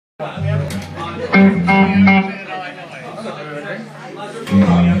It's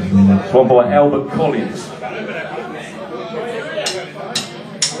one by Albert Collins.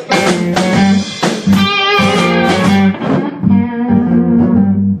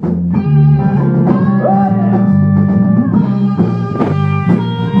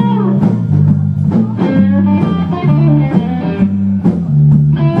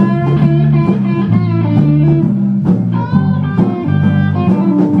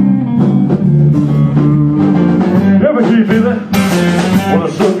 When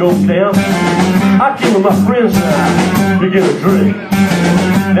the sun goes down, I came with my friends and I begin to drink.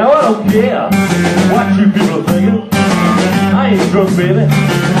 Now I don't care what you people are thinking. I ain't drunk, baby.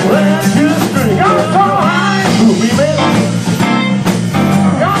 Let's just drink. You're so high. Who, me, man?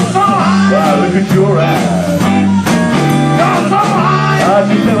 You're so high. Wow, look at your eyes. You're so high. I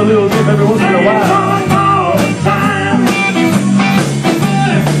just have a little dip every once in a while.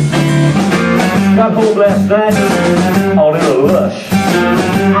 Got home last night, all in a lush.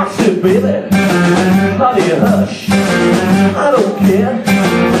 I said, baby, how do you hush? I don't care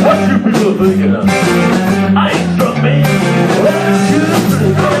what you people are thinking of. I ain't drunk, man. Let's just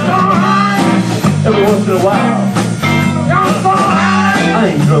drink. You're so high. Every once in a while. You're so high. I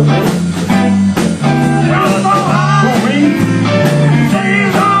ain't drunk, man. You're so high. Who, me?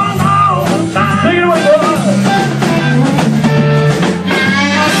 She's on all the time. Take it away, boy.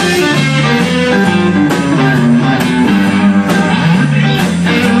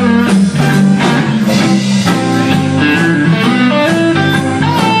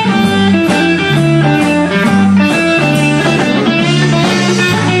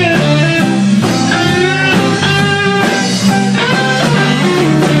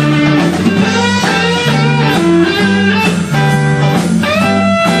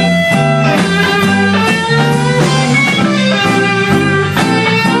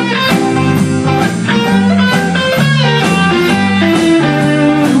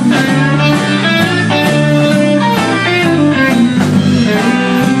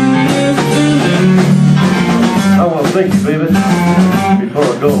 Thank you, baby. Before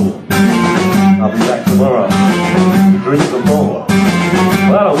I go, I'll be back tomorrow to drink some more.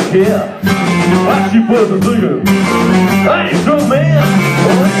 But I don't care what you put the figure. I ain't drunk, man.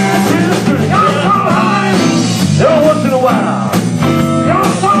 Just drink. You're so high. Every once in a while.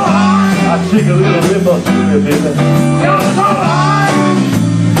 You're so high. I take a little rip up to you, baby. You're so high.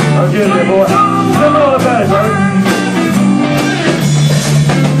 I'm getting there, boy. Come on back, buddy.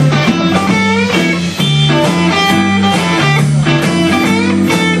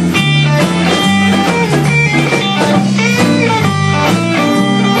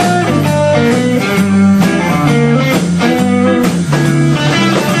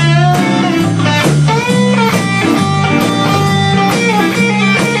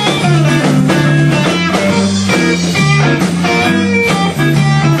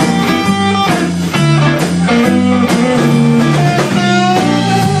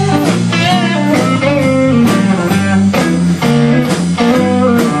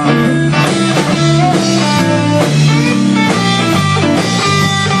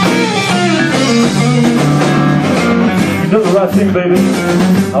 Baby,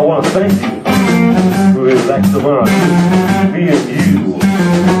 I want to thank you for his acts of honor, me and you.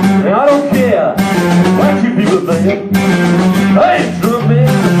 And I don't care what you people think. I ain't drunk, man.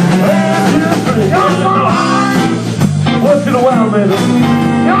 I just drink. You're so high. Once in a while, baby.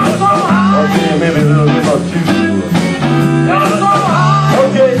 You're so high. Okay, maybe a little bit about you. You're so high.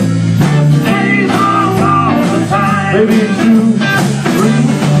 Okay. Days all the time. Maybe 2, 3,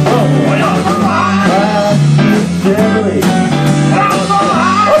 4. You're so high. 5, 6, 7, 8.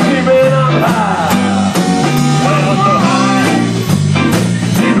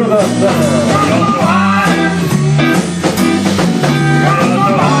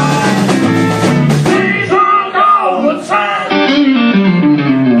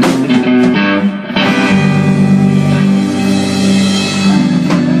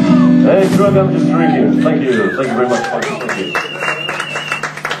 Hey, drug, I'm just drinking. Thank you very much. Thank you.